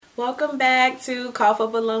Welcome back to Cough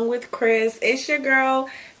Up Along with Chris. It's your girl,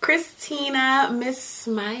 Christina, Miss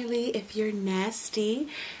Smiley, if you're nasty.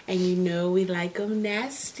 And you know we like them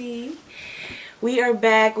nasty. We are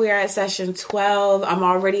back. We are at session 12. I'm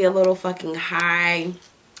already a little fucking high.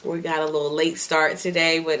 We got a little late start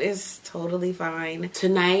today, but it's totally fine.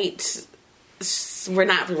 Tonight, we're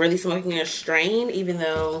not really smoking a strain, even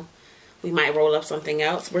though we might roll up something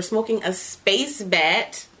else. We're smoking a Space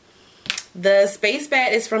Bat. The Space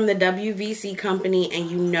Bat is from the WVC company, and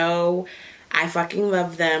you know I fucking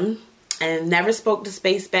love them. And never spoke to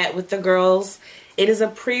Space Bat with the girls. It is a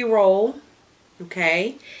pre-roll,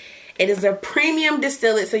 okay? It is a premium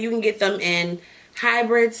distillate, so you can get them in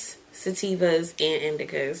hybrids, sativas, and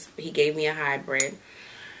indicas. He gave me a hybrid.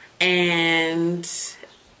 And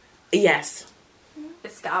yes.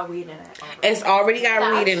 It's got weed in it. It's already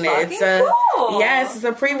got weed in it. It's a cool. Yes, it's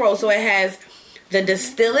a pre-roll. So it has the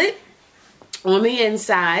distillate on the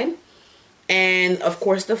inside, and of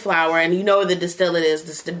course the flower, and you know the distillate is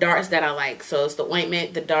this the darts that I like. So it's the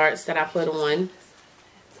ointment, the darts that I put on,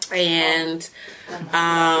 and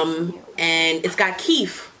it's got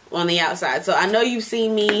keef on the outside. So I know you've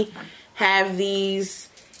seen me have these.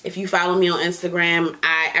 If you follow me on Instagram,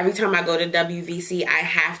 every time I go to WVC, I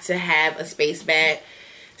have to have a Space Bat.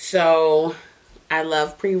 So I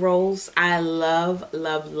love pre-rolls. I love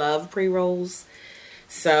pre-rolls.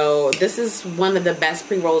 So this is one of the best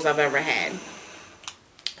pre-rolls I've ever had.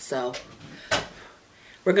 So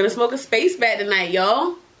we're going to smoke a Space Bat tonight,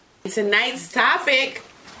 y'all. Tonight's topic.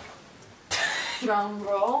 Drum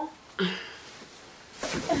roll.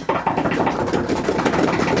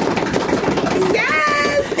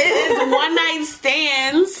 Yes! It is one night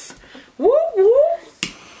stands. Woo woo.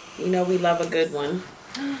 You know we love a good one.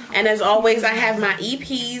 And as always, I have my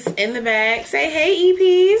EPs in the bag. Say hey,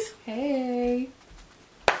 EPs. Hey.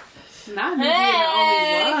 Not me being the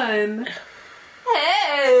only one.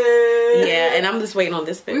 Hey. Yeah, and I'm just waiting on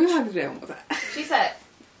this bitch. We have to do that one more time. She said,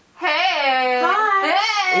 hey. Hi.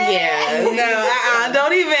 Hey. Yeah, no,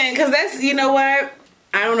 don't even, because that's, you know what?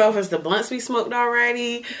 I don't know if it's the blunts we smoked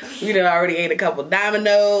already. We done already ate a couple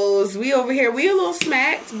Dominoes. We over here, we a little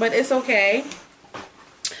smacked, but it's okay.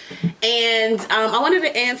 And I wanted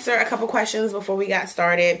to answer a couple questions before we got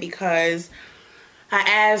started, because I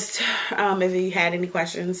asked if you had any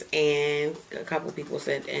questions, and a couple people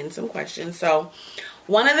sent in some questions. So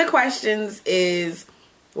one of the questions is,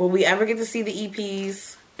 will we ever get to see the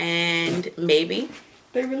EPs? And maybe.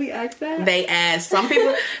 They really asked that? They asked. Some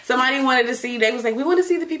people, somebody wanted to see, they was like, we want to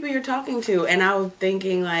see the people you're talking to. And I was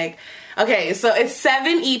thinking like, okay, so it's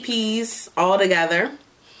 7 EPs all together.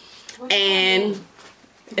 And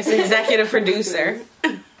it's executive producer.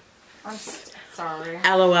 I'm sorry.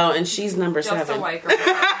 LOL, and she's number Just 7. a white girl.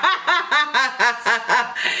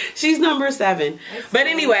 She's number 7. But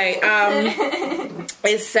anyway,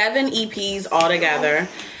 it's 7 EPs all together.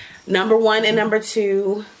 Number 1 and number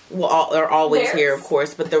 2 are always here, of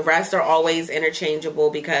course, but the rest are always interchangeable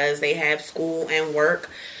because they have school and work.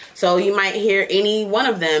 So you might hear any one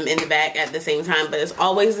of them in the back at the same time, but it's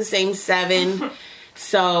always the same 7.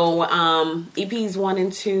 So EPs 1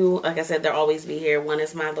 and 2, like I said, they'll always be here. 1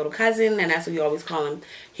 is my little cousin, and that's what you always call him.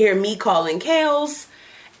 Hear me calling Kales,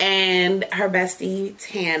 and her bestie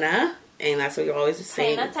Tana, and that's what you always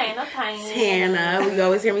say. Tana. You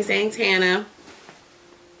always hear me saying Tana.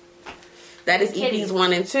 That is EPs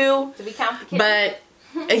 1 and 2. Do we count the kittens?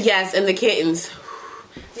 But yes, and the kittens,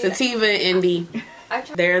 Sativa and Indy,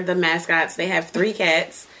 they're the mascots. They have 3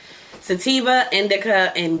 cats: Sativa,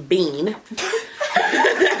 Indica, and Bean.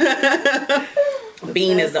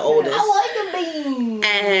 Bean is the oldest. I like a bean.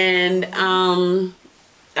 And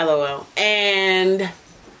LOL. And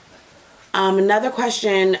another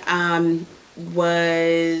question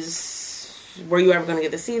was, were you ever going to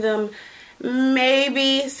get to see them?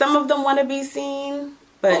 Maybe. Some of them want to be seen,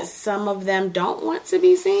 but some of them don't want to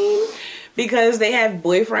be seen because they have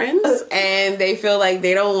boyfriends and they feel like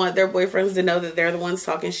they don't want their boyfriends to know that they're the ones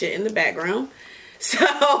talking shit in the background. So,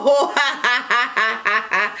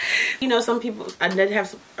 you know, some people, I did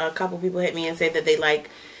have a couple people hit me and say that they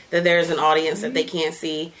like that there's an audience that they can't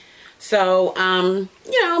see. So,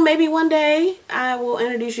 you know, maybe one day I will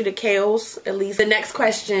introduce you to Kales, at least. The next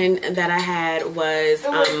question that I had was,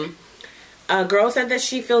 a girl said that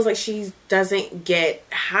she feels like she doesn't get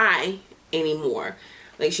high anymore.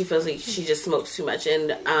 Like she feels like she just smokes too much,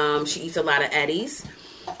 and she eats a lot of Eddies.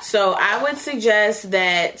 So I would suggest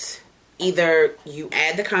that either you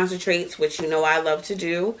add the concentrates, which you know I love to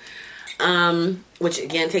do, which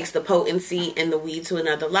again takes the potency and the weed to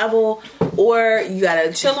another level, or you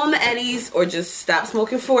gotta chill on the Eddies or just stop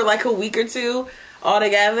smoking for like a week or 2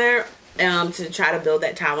 altogether, to try to build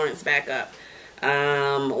that tolerance back up.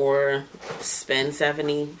 Or spend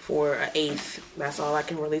 $70 for an eighth. That's all I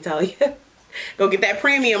can really tell you. Go get that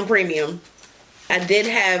premium. I did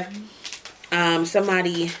have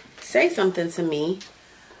somebody say something to me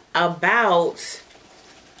about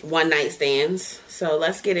one night stands. So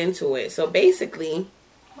let's get into it. So basically,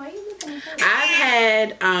 Why are you looking at her? I've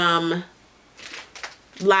had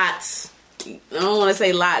lots. I don't want to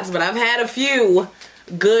say lots, but I've had a few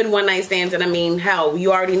good one night stands. And I mean, hell,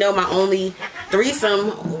 you already know my only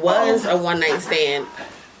threesome was a one night stand.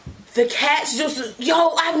 The cats just,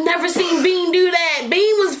 I've never seen Bean do that.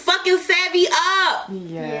 Bean was fucking savvy up.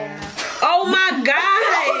 Yeah. Oh my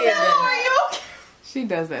God. She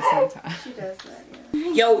does that sometimes. She does that,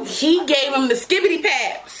 yeah. Yo, he gave him the skibbity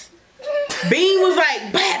paps. Bean was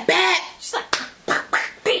like, bat. She's like,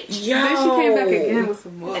 Yo. Then she came back again with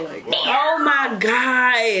some more like. Oh my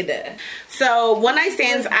God. So one night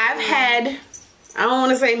stands I've had, I don't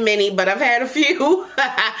want to say many, but I've had a few.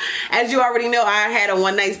 As you already know, I had a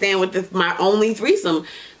one night stand with my only threesome.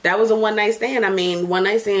 That was a one night stand. I mean, one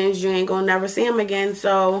night stands, you ain't gonna never see them again.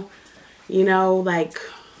 So, like,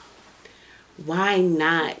 why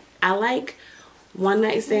not? I like one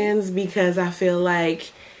night stands because I feel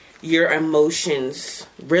like your emotions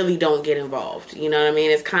really don't get involved. You know what I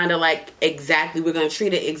mean? It's kind of like we're going to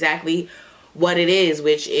treat it exactly what it is,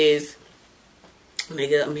 which is,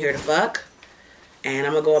 nigga, I'm here to fuck. And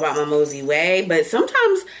I'm going to go about my mosey way. But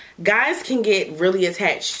sometimes guys can get really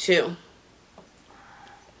attached too.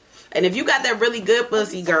 And if you got that really good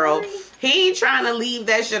pussy, girl, he ain't trying to leave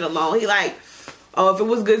that shit alone. He like, if it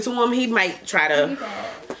was good to him, he might try to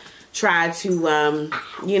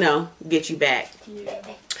get you back. yeah.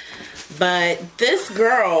 But this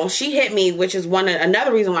girl, she hit me, which is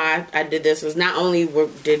another reason why I did this was not only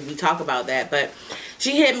did we talk about that, but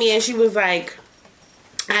she hit me and she was like,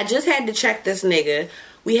 I just had to check this nigga.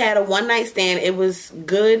 We had a one night stand. It was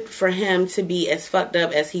good for him to be as fucked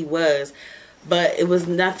up as he was, but it was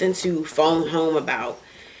nothing to phone home about.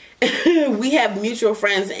 We have mutual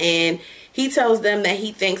friends and he tells them that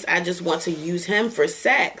he thinks I just want to use him for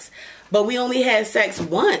sex. But we only had sex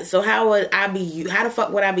once. So how the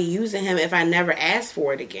fuck would I be using him if I never asked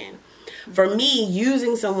for it again? For me,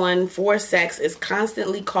 using someone for sex is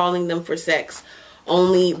constantly calling them for sex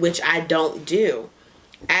only, which I don't do.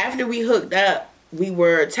 After we hooked up, we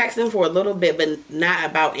were texting for a little bit, but not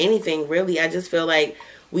about anything really. I just feel like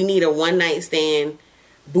we need a one night stand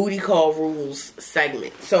booty call rules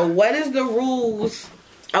segment. So what is the rules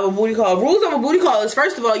of a booty call? Rules of a booty call is,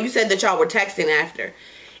 first of all, you said that y'all were texting after.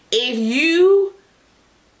 If you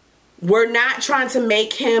were not trying to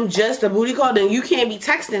make him just a booty call, then you can't be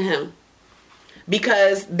texting him.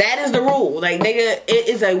 Because that is the rule. Like, nigga, it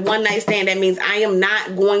is a one night stand. That means I am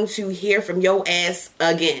not going to hear from your ass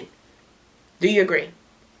again. Do you agree?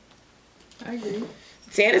 I agree.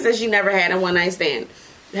 Santa says she never had a one night stand.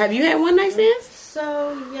 Have you had one night stands?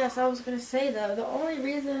 So, yes, I was going to say, though, the only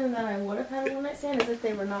reason that I would have had a one night stand is if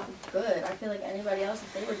they were not good. I feel like anybody else,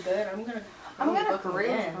 if they were good, I'm going to agree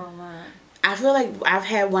on that. I feel like I've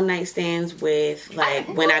had one night stands with, like,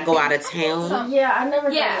 when I go out of town. Yeah, I've never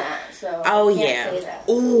done that, so Oh, I can't yeah. say that.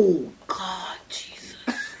 Oh, God, Jesus.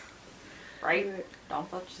 Right?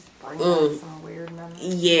 Don't let just bring up some weird memory.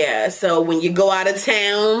 Yeah, so when you go out of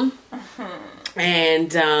town, and,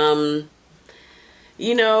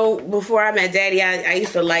 before I met Daddy, I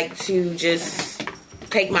used to like to just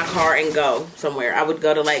take my car and go somewhere. I would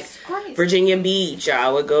go to, like, Virginia Beach, or I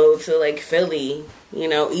would go to, like, Philly,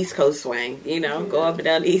 East Coast swing, go up and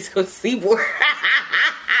down the East Coast seaboard.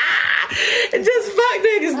 Just fuck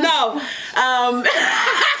niggas, no.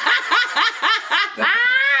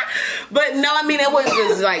 But no, I mean, it wasn't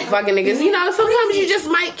just like fucking niggas. Sometimes you just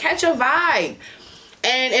might catch a vibe.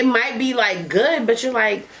 And it might be like good, but you're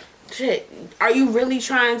like, shit, are you really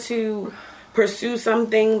trying to pursue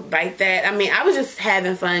something like that? I mean, I was just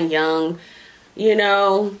having fun, young, living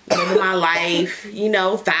my life,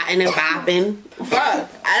 thotting and bopping. Fuck,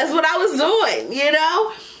 that's what I was doing,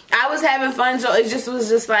 I was having fun, so it just was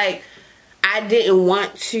just like, I didn't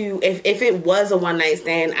want to, if it was a one night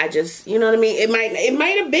stand, I just, you know what I mean? It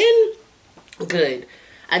might have been good.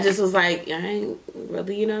 I just was like, I ain't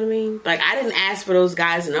really, you know what I mean? Like, I didn't ask for those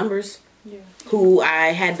guys' numbers. Yeah. Who I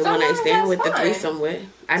had the one night stand with, the threesome with.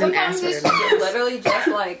 I didn't ask for their numbers. Literally just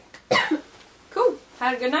like, cool,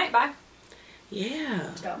 had a good night, bye.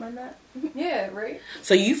 Yeah. Got my nut. Yeah, right?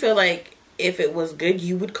 So you feel like if it was good,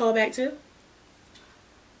 you would call back too?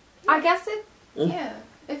 I guess yeah.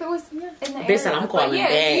 If it was in the area. Listen, I'm calling back.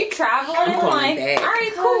 If you traveling I'm calling like, back.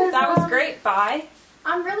 alright, cool, that was great, bye.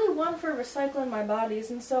 I'm really one for recycling my bodies,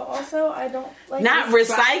 and so also I don't like Not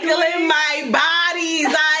recycling my bodies.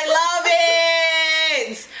 I love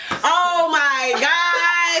it. Oh my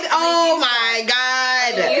god. Oh my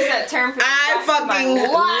god. Use that term for the I rest of my fucking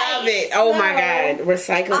life. love it. Oh my No. god.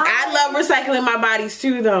 Recycling. I love recycling my bodies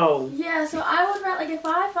too though. Yeah, so I would rather, like, if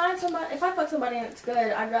I fuck somebody and it's good,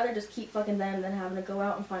 I'd rather just keep fucking them than having to go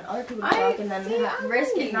out and find other people to fuck and then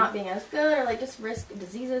risk it not being as good, or like just risk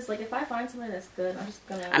diseases. Like, if I find somebody that's good, I'm just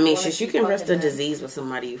gonna. I mean, wanna shit, you keep can risk fucking the them. disease with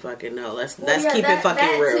somebody you fucking know. Let's Yeah, keep it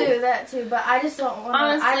fucking real. That too, but I just don't want to.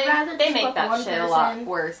 Honestly, I'd rather they just make fuck that one shit person, a lot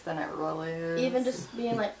worse than it really is. even just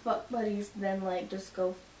being like fuck buddies, than like just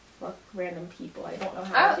go fuck random people. I don't know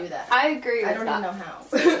how to do that. I agree with I don't that. even know how.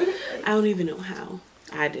 I don't even know how.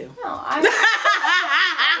 I do. No, I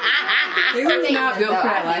This is not built for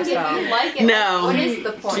that I think if lifestyle. you like it, No, what is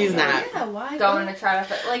the point? she's of not. Yeah, why? going to try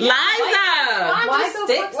to like Liza! Why just go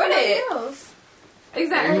stick fuck with somebody it. else?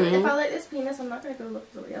 Exactly. Like, if I like this penis, I'm not gonna go look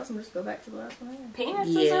for somebody else. I'm just go back to the last one.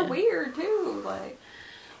 Penises Yeah. are weird too. Like,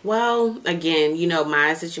 Well, again, you know,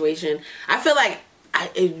 my situation, I feel like,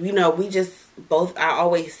 we just both, I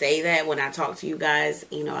always say that when I talk to you guys,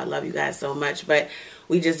 you know, I love you guys so much, but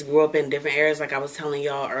we just grew up in different areas. Like I was telling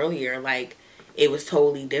y'all earlier, like, it was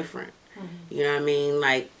totally different. You know what I mean?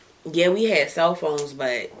 Like, yeah, we had cell phones,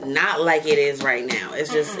 but not like it is right now.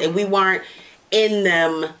 It's just, we weren't in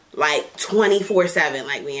them like 24/7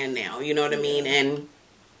 like we in now. You know what I mean? And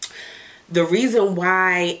the reason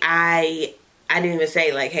why I didn't even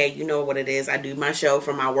say like, hey, you know what it is. I do my show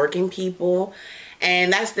for my working people.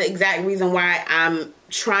 And that's the exact reason why I'm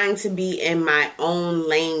trying to be in my own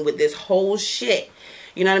lane with this whole shit.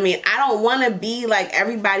 You know what I mean? I don't want to be like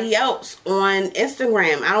everybody else on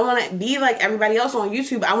Instagram. I don't want to be like everybody else on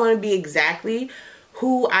YouTube. I want to be exactly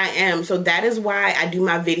who I am. So that is why I do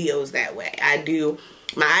my videos that way. I do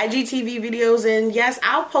my IGTV videos, and yes,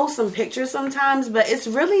 I'll post some pictures sometimes, but it's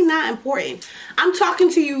really not important. I'm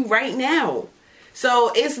talking to you right now.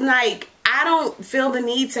 So it's like, I don't feel the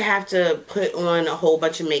need to have to put on a whole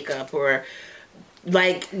bunch of makeup or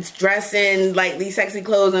like dress in like these sexy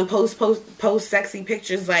clothes and post sexy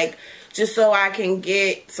pictures, like just so I can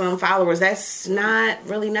get some followers. That's not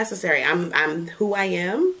really necessary. I'm who I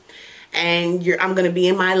am, and I'm gonna be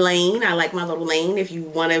in my lane. I like my little lane. If you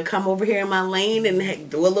want to come over here in my lane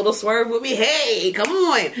and do a little swerve with me, hey, come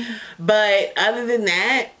on. But other than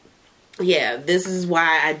that, yeah, this is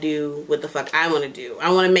why I do what the fuck I want to do.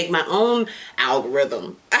 I want to make my own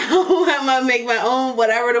algorithm. I want to make my own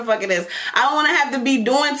whatever the fuck it is. I don't want to have to be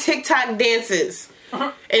doing TikTok dances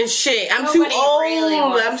and shit. I'm too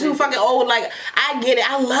old. I'm too fucking old. Like, I get it.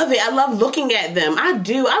 I love it. I love looking at them. I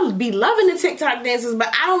do. I be loving the TikTok dances,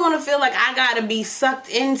 but I don't want to feel like I gotta be sucked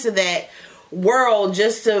into that world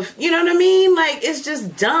just to, you know what I mean? Like, it's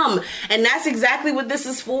just dumb. And that's exactly what this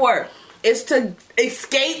is for. It's to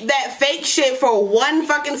escape that fake shit for 1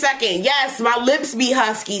 fucking second. Yes, my lips be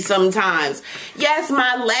husky sometimes. Yes,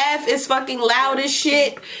 my laugh is fucking loud as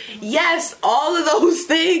shit. Yes, all of those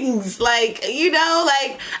things. Like, you know,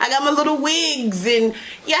 like, I got my little wigs, and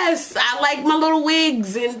yes, I like my little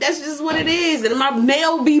wigs, and that's just what it is. And my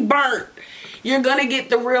nail be burnt. You're gonna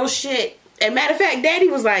get the real shit. And matter of fact, Daddy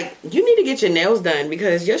was like, you need to get your nails done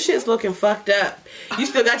because your shit's looking fucked up. You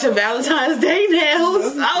still got your Valentine's Day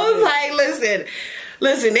nails. I was like,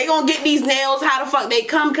 listen, they gonna get these nails how the fuck they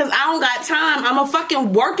come, because I don't got time. I'm a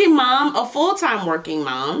fucking working mom, a full-time working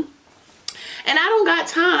mom. And I don't got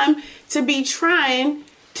time to be trying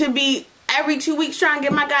to be every 2 weeks trying to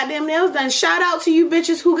get my goddamn nails done. Shout out to you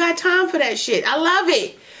bitches who got time for that shit. I love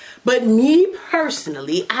it. But me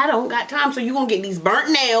personally, I don't got time. So you gonna get these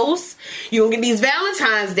burnt nails. You gonna get these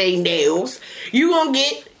Valentine's Day nails. You gonna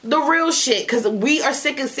get the real shit. Because we are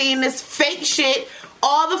sick of seeing this fake shit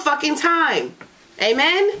all the fucking time.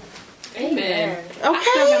 Amen? Amen. Okay. I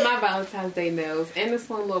still got my Valentine's Day nails, and this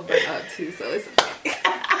one a little burnt up too, so it's okay.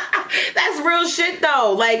 That's real shit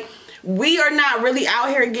though. Like, we are not really out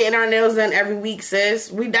here getting our nails done every week,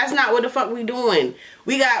 sis. That's not what the fuck we doing.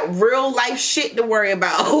 We got real life shit to worry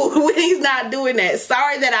about. He's not doing that.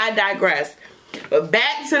 Sorry that I digress. But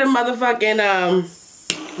back to the motherfucking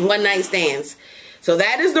one night stands. So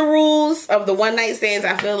that is the rules of the one night stands.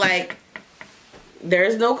 I feel like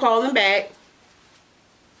there's no calling back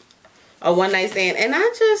a one night stand. And I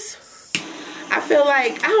feel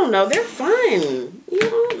like, I don't know, they're fun. You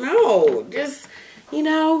don't know.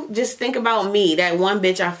 Just think about me, that one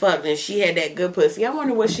bitch I fucked and she had that good pussy. I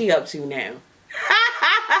wonder what she up to now.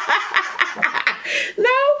 No,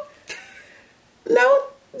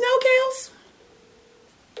 Kales.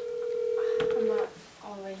 I'm not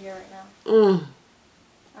all the way here right now.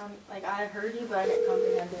 Like, I heard you, but I didn't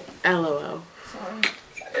comprehend it. LOL. Sorry.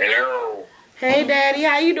 Hello. Hey, Daddy,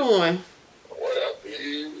 how you doing? What up,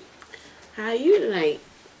 you? How you tonight?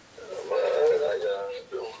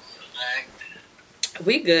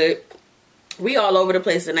 We good. We all over the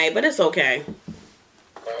place tonight, but it's okay.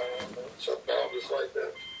 Sometimes it's like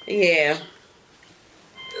that. Yeah.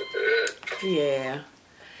 It Yeah.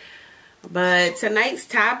 But tonight's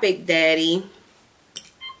topic, Daddy,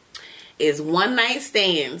 is one night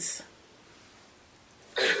stands.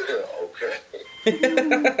 Okay.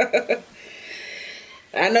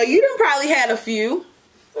 I know you done probably had a few.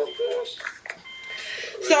 Of course.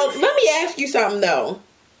 So let me ask you something though.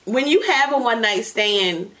 When you have a one night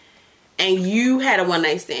stand and you had a one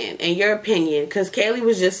night stand, in your opinion, because Kaylee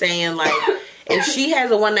was just saying like, if she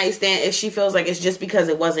has a one night stand, if she feels like it's just because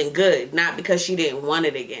it wasn't good, not because she didn't want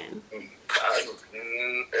it again. And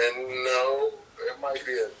no, it might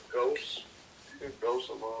be a ghost. You can ghost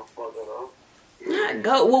a motherfucker, though. Not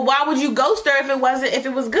go. Well, why would you ghost her if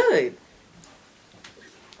it was good?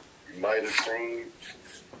 You might have seen.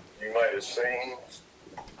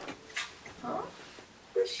 Huh?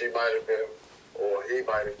 That she might have been, or he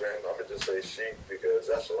might have been. I'm gonna just say she because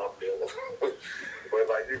that's what I'm dealing with. But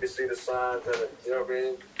like you can see the signs that it, you know what I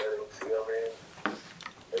mean? You know what I mean?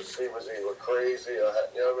 And she was either crazy or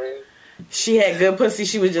you know what I mean? She had good pussy.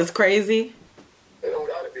 She was just crazy. It don't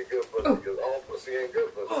gotta be good pussy because all pussy ain't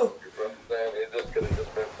good pussy. You know what I'm saying? It just could have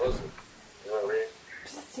just been pussy. You know what I mean?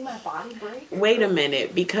 Just see my body break? Wait a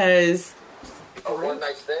minute, because A one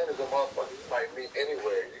night stand is a motherfucker you might meet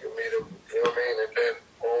anywhere. You can meet him, you know what I mean? And then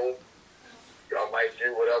home, y'all might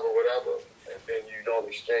do whatever. And then you don't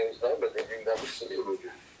exchange numbers and you never see him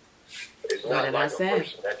again. It's What not did like I a say?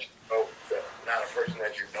 person that you know, not a person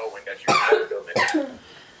that you know and that you know them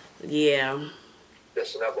and yeah.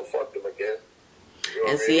 just never fucked them again. You know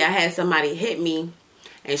And what see, I I mean? had somebody hit me,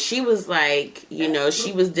 and she was like, you know,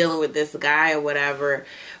 she was dealing with this guy or whatever.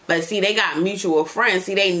 But see, they got mutual friends.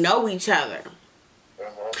 See, they know each other.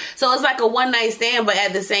 So it's like a one night stand, but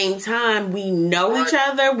at the same time, we know each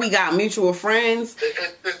other. We got mutual friends.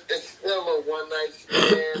 It's still a one night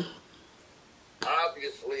stand.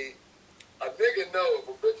 Obviously, a nigga know if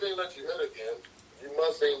a bitch ain't let you hit again, you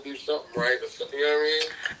must ain't do something right or something, you know what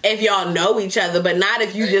I mean? If y'all know each other, but not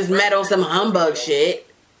if you just met on some humbug shit.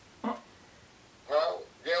 Huh?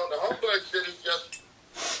 Yeah, the humbug shit is just,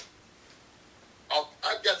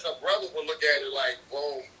 I guess a brother would look at it like,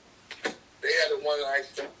 boom, they had a one night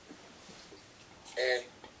stand. And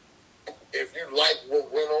if you like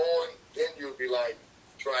what went on, then you'd be like,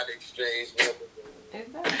 trying to exchange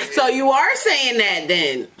numbers. So you are saying that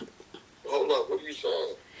then? Hold up, what are you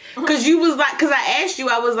saying? Because you was like, because I asked you,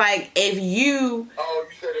 I was like, if you... Oh,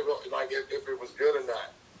 you said if it was good or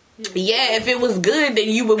not. Yeah, if it was good, then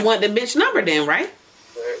you would want the bitch number then, right?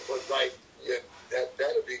 But like, yeah,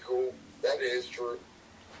 that'd be cool. That is true.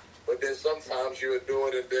 But then sometimes you would do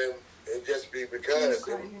it and then it just be because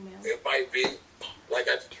it might be, like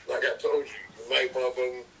I told you, you might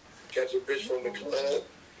motherfucking catch a bitch from the club.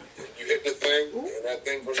 You hit the thing, and that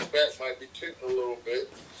thing from the back might be tooting a little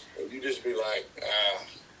bit, and you just be like,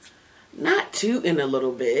 Not tooting a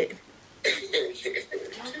little bit.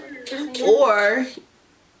 Or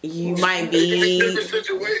you might be, different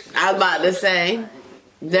situations. I was about to say,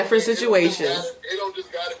 different situations. It don't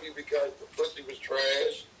just gotta be because the pussy was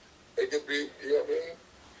trash. It could be, you know what I mean?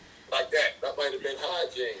 Like that. That might have been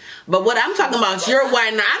hygiene. But what I'm talking about,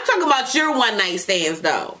 I'm talking about your one night stands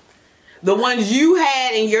though. The ones you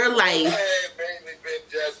had in your life. I had mainly been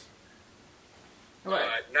just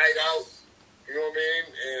night out, you know what I mean?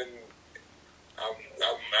 And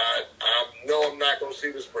I'm not gonna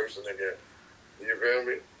see this person again. You feel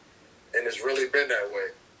me? And it's really been that way.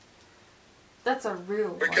 That's a real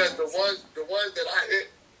Because one. the ones that I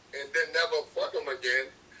hit and then never fuck them again,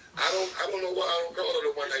 I don't know why I don't call it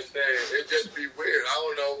a one night stand. It just be weird. I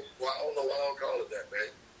don't know why I don't call it that, man.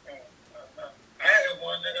 I had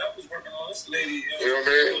one that I was working on. This lady, You know what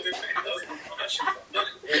I mean?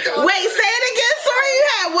 Wait, say it again. Sorry, you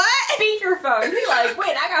had what? Speakerphone. He like,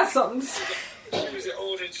 wait, I got something. She was an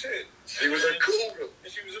older chick. She was a cougar.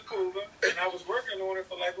 She was a cougar, and I was working on her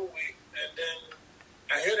for like a week, and then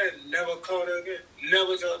I hit her and never called her again.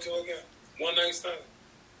 Never talked to her again. One night stand.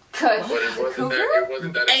 Cause But she's a cougar? it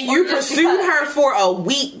wasn't that. And you pursued her for a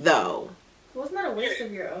week though. Wasn't that a waste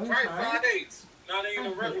of your own Right, time? 5 dates. Not even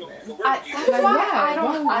a regular work week. That's why I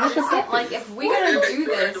don't understand. Like, if we're gonna do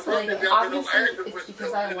this, like, obviously it's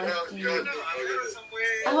because I like you.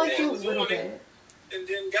 I like you a little bit. And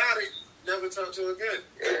then got it. Never talked to her again.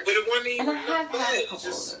 But it wasn't even. And I have had a it couple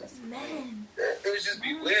just, of those. Man. it was just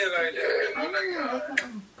be weird like that. I'm like, oh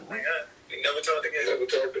my God. never talked again. Never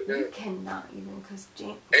talked again. You cannot even, because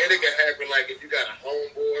Jane. And it can happen like if you got a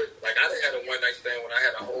homeboy. Like I done had a one night stand when I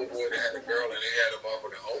had a homeboy that had a girl and they had a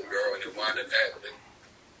motherfucking homegirl and it wound up happening.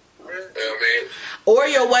 You know what I mean? Or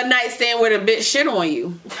your one night stand where the bitch shit on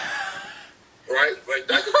you. Right? Like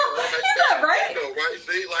that could be a one night stand. Right? You know, right?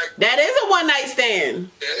 See, like That is a one night stand.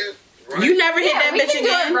 that is right. You never hit that we bitch can do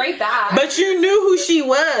again. it right back. But you knew who she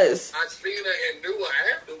was. I seen her and knew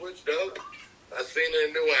her afterwards, though. I seen her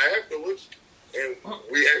and knew her afterwards, and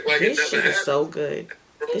we act like This it shit never is happened. so good.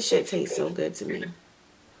 This shit tastes so good to me.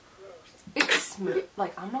 It's smooth.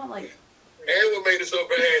 Like, I'm not like. And what made it so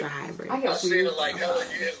It's a bad, hybrid. I I get seen weird. her like hella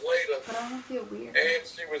years later, But I don't feel weird. and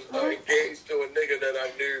she was engaged to a nigga that I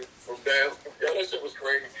knew from down. Yo, that shit was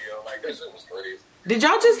crazy, yo. Like, that shit was crazy. Did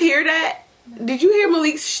y'all just hear that? Did you hear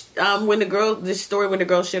Malik's the story when the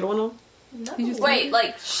girl shit on him? No. Wait,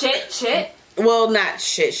 like, shit? Well, not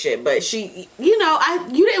shit, but she, you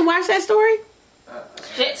didn't watch that story?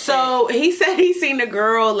 Shit. So he said he seen the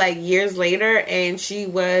girl like years later, and she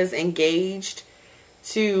was engaged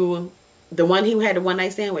to the one he had a one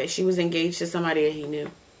night stand with. She was engaged to somebody that he knew,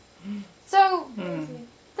 So, then,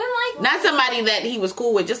 like. not somebody that he was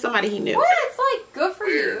cool with, just somebody he knew. What? It's like, good for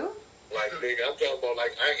you. Like, nigga, I'm talking about,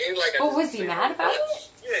 like, I ain't like I But just was he seen mad her about once.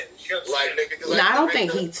 Yeah, Like, nigga, 'cause No, I don't the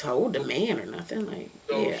think victim- he told the man or nothing. Like,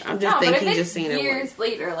 So- yeah, I'm just No, but think if he it's just seen it. years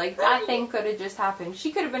later, like, that thing could have just happened.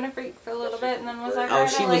 She could have been a freak for a little bit and then was like, Oh, alright,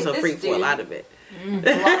 she I was like a freak this for a dude. lot of it.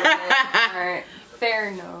 Alright, fair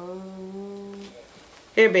enough.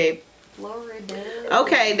 Here, babe. Florida.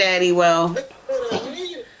 Okay, Daddy. Well,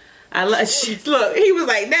 I love. Look, he was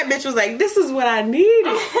like, that bitch was like, this is what I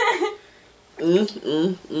needed.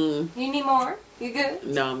 You need more? You good?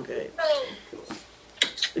 No, I'm good.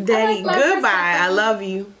 Daddy, I like goodbye. myself. I love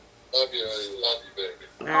you. Love you,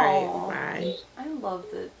 baby. All Aw. right, bye. I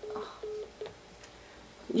loved it.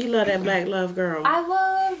 You love that black love girl. I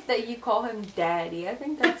love that you call him daddy. I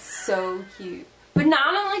think that's so cute. But not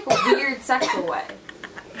in like a weird sexual way.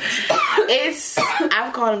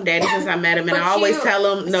 I've called him daddy since I met him, and But I always you-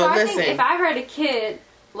 tell him, no, so I listen. think if I ever had a kid,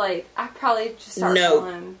 like, I'd probably just start No.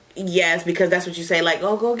 calling him. Yes, because that's what you say. Like,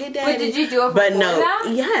 oh, go get daddy. But did you do it But before no, that?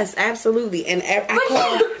 yes, absolutely. And I But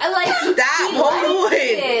call him. I like, Stop. he Hold likes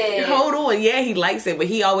it. on. Hold on. Yeah, he likes it, but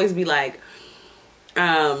he always be like,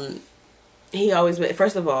 he always.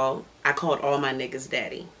 First of all, I called all my niggas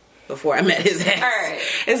daddy before I met his ass. Alright.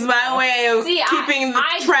 It's my way of See, keeping the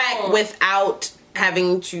I track don't. without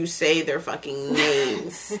having to say their fucking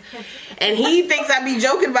names. And he thinks I be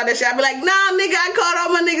joking about that shit. I be like, nah, nigga, I called all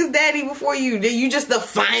my niggas daddy before you. You just the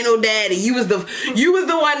final daddy. You was the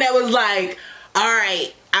one that was like, all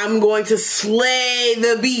right, I'm going to slay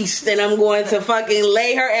the beast and I'm going to fucking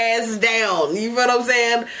lay her ass down. You feel what I'm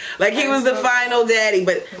saying? Like he was the final daddy,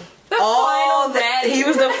 but final daddy. he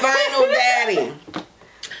was the final daddy.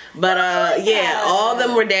 But yeah, all of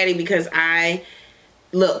them were daddy because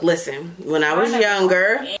listen, when I was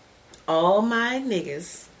younger, all my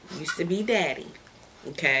niggas used to be daddy.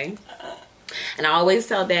 Okay? And I always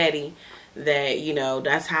tell daddy that,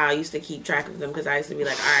 that's how I used to keep track of them, because I used to be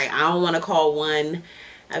like, all right, I don't want to call one.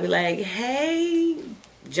 I'd be like, hey,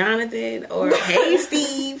 Jonathan, or hey,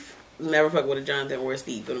 Steve. Never fuck with a Jonathan or a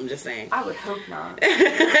Steve, but I'm just saying. I would hope not.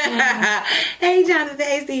 Hey, Jonathan,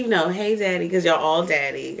 hey, Steve. No, hey, daddy, because y'all all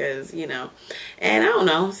daddy, because, And I don't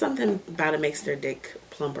know, something about it makes their dick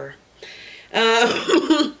plumper.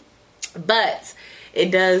 But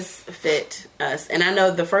it does fit us. And I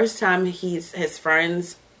know the first time his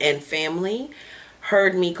friends and family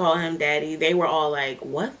heard me call him daddy, they were all like,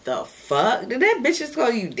 what the fuck? Did that bitch just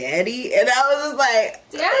call you daddy? And I was just like,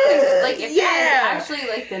 See, I think, like, if yeah. that's actually,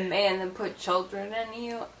 like, the man that put children in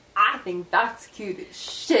you, I think that's cute as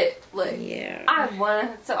shit. Like, Yeah.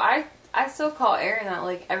 I still call Aaron that,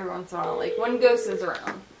 like, every once in a while, like, when Ghost is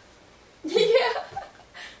around. Yeah.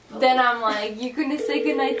 Then I'm like, you gonna say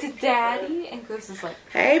goodnight to daddy? And Ghost is like,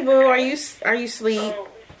 Hey, boo, are you asleep?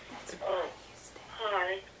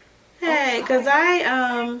 Hi. Hey, cause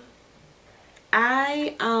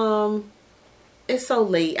it's so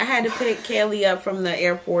late. I had to pick Kelly up from the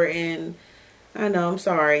airport, and I know, I'm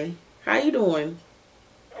sorry. How you doing?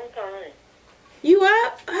 I'm fine. You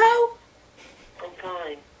up, ho? I'm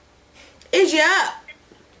fine. Is you up?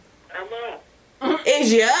 I'm up.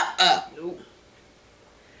 Is you up? Well,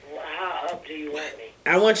 how up do you want me?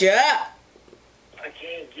 I want you up. I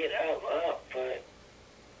can't get up, but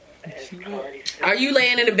as Cardi said, Are you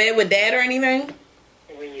laying in the bed with dad or anything?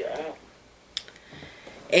 when you're up,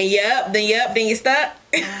 And you up, then you stuck?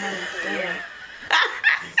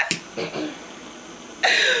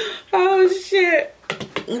 Oh, shit.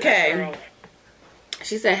 Okay. girl,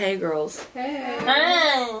 She said, hey, girls. hey.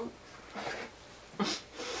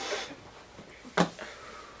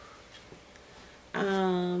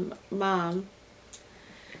 Mom.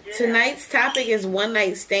 Yeah. Tonight's topic is one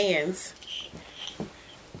night stands.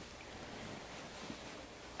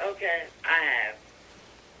 Okay, I have.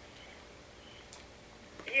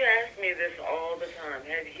 You ask me this all the time.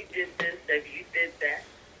 Have you did this? Have you did that?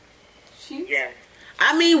 Yes.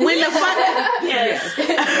 I mean, when the fuck? Yes. The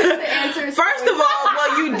answer is First of all,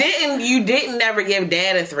 well, you didn't never give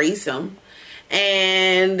Dad a threesome,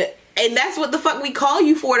 and that's what the fuck we call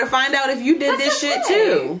you for, to find out if you did this shit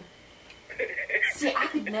too. See, I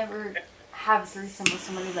could never have a threesome with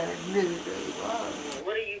somebody that I really, really love.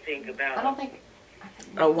 What do you think about I don't think I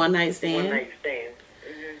could. A one night stand. one night stand?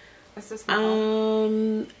 Mm-hmm. It's just not.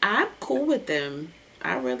 I'm cool with them.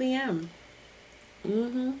 I really am.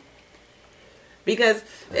 Because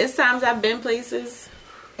it's times I've been places,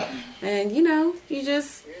 and you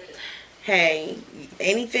just, hey,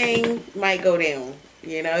 anything might go down.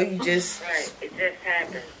 You just. Right, it just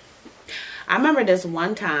happened. I remember this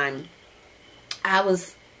one time, I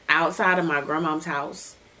was outside of my grandma's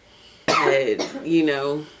house, and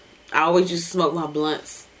I always used to smoke my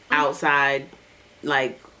blunts outside,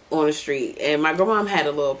 like on the street, and my grandma had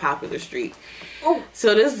a little popular street. Oh.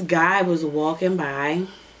 So this guy was walking by,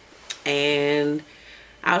 and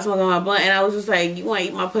I was smoking my blunt, and I was just like, "You want to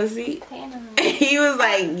eat my pussy?" And he was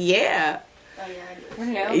like, "Yeah." Oh, yeah,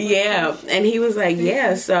 I do. Yeah, and he was like,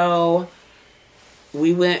 "Yeah." So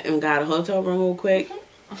we went and got a hotel room real quick,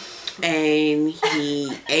 and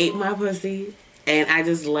he ate my pussy, and I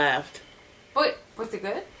just left. But was it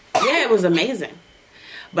good? Yeah, it was amazing.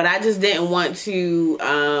 But I just didn't want to,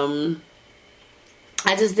 I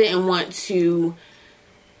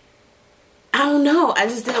don't know. I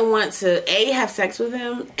just didn't want to, A, have sex with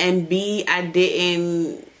him, and B, I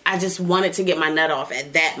just wanted to get my nut off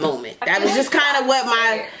at that moment. That was just kind of what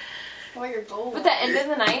my... What your goal? But at the end of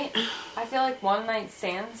the night, I feel like one night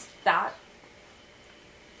stands,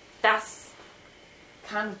 that's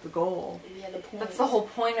kind of the goal. Yeah, the point. That's the whole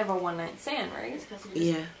point of a one night stand, right?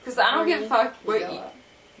 Yeah. Because I don't give a fuck You what go up.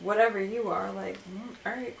 whatever you are. Like,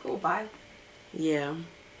 alright, cool, bye. Yeah,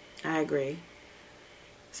 I agree.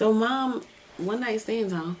 So, Mom, one night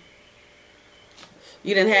stands, huh?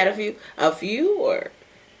 You done had a few, or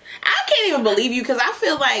I can't even believe you, because I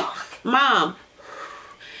feel like, Mom,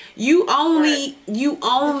 you haven't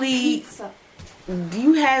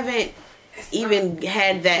even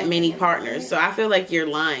had that many partners, so I feel like you're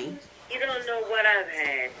lying. You don't know what I've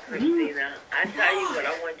had, Christina. I tell you what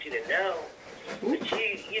I want you to know. But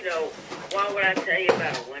why would I tell you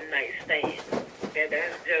about a one night stand?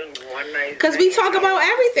 That's just one night stand. Because we talk about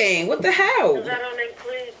everything. What the hell? Because I don't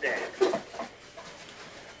include that.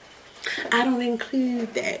 I don't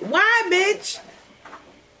include that. Why, bitch?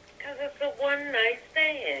 Because it's a one night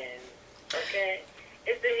stand. Okay?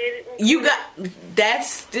 It's a hidden. You got... That's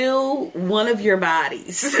still one of your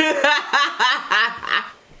bodies.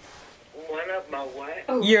 One of my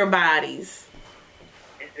what? Your bodies.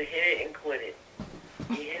 It's to hit it and quit it.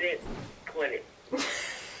 You hit it, quit it.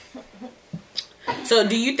 So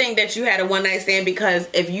do you think that you had a one night stand because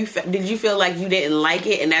did you feel like you didn't like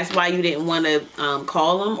it and that's why you didn't want to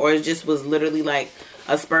call him, or it just was literally like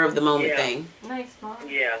a spur of the moment thing? Nice, Mom.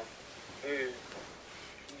 Yeah.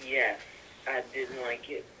 Yes, I didn't like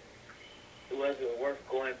it. It wasn't worth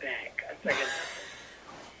going back. I think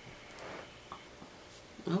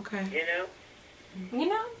Okay. You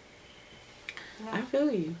know? I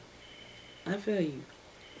feel you. I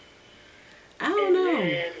don't know.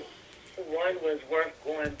 And then one was worth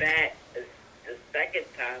going back the second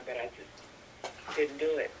time, but I just couldn't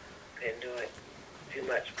do it. Too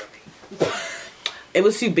much for me. It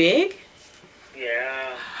was too big?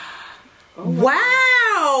 Yeah.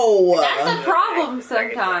 Wow! That's a problem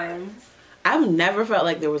sometimes. I've never felt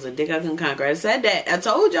like there was a dick I couldn't conquer. I said that. I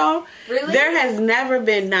told y'all. Really? There has never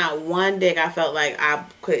been not one dick I felt like I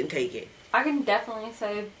couldn't take it. I can definitely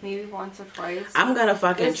say maybe once or twice. I'm gonna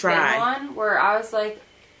fucking There's try. been one where I was like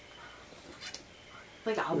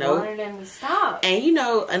I wanted him to stop. And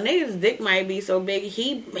a nigga's dick might be so big,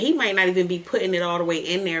 he might not even be putting it all the way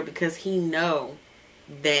in there because he know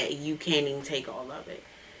that you can't even take all of it.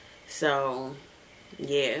 So,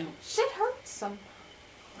 yeah. Shit hurts sometimes.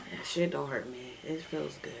 That shit don't hurt me. It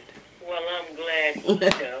feels good. Well, I'm glad you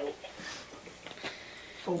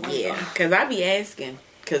know. Yeah, because I be asking.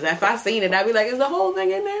 Because if I seen it, I'd be like, is the whole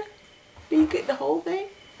thing in there? Do you get the whole thing?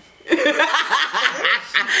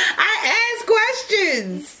 I ask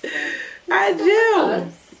questions. I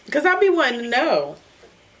do. Because I be wanting to know.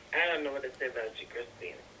 I don't know what to say about you,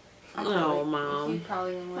 Christina. Oh, Mom. You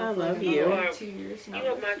probably I love you. You are 2 years now.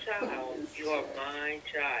 You are my child. You are my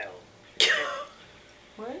child.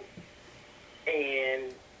 What?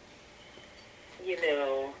 And you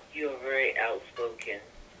know, you're very outspoken.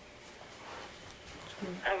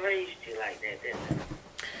 I raised you like that, didn't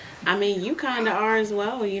I? I mean, you kind of are as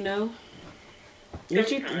well, you know.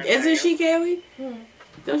 Sometimes Isn't I she, Kaylee?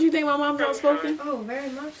 Don't you think my mom's outspoken? Oh, very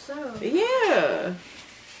much so. Yeah.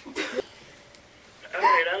 All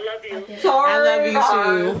right, I love you. Okay. I love you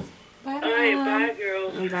too. All right, bye,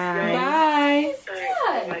 girls. Bye. Bye.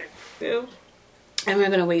 All right, bye. Too. And we're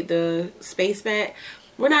gonna wait the space bat.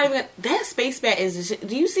 We're not even that space bat is the shit.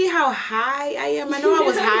 Do you see how high I am? I know I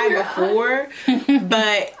was high before,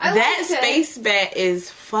 but that space bat is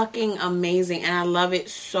fucking amazing, and I love it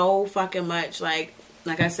so fucking much. Like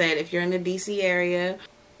I said, if you're in the DC area,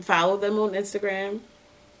 follow them on Instagram,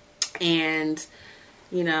 and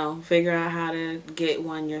you know, figure out how to get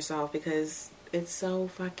one yourself because it's so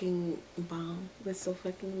fucking bomb. It's so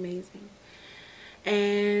fucking amazing.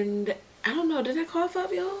 And I don't know, did I cough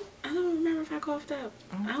up, y'all? I don't remember if I coughed up.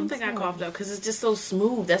 I don't think I coughed up because it's just so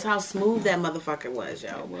smooth. That's how smooth that motherfucker was,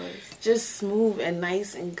 yo. It was. Just smooth and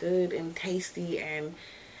nice and good and tasty, and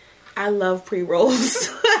I love pre-rolls.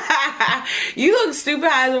 You look stupid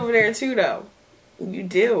eyes over there too, though. You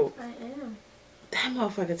do. I am. That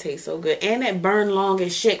motherfucker tastes so good. And it burned long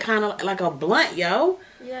as shit, kind of like a blunt, yo.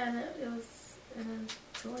 Yeah, and it was in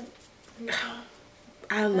a joint.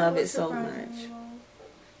 I love it so much.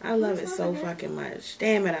 I love it so fucking much.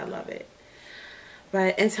 Damn it, I love it.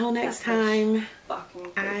 But until next time,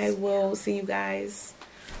 I will see you guys.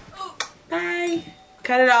 Bye.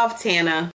 Cut it off, Tana.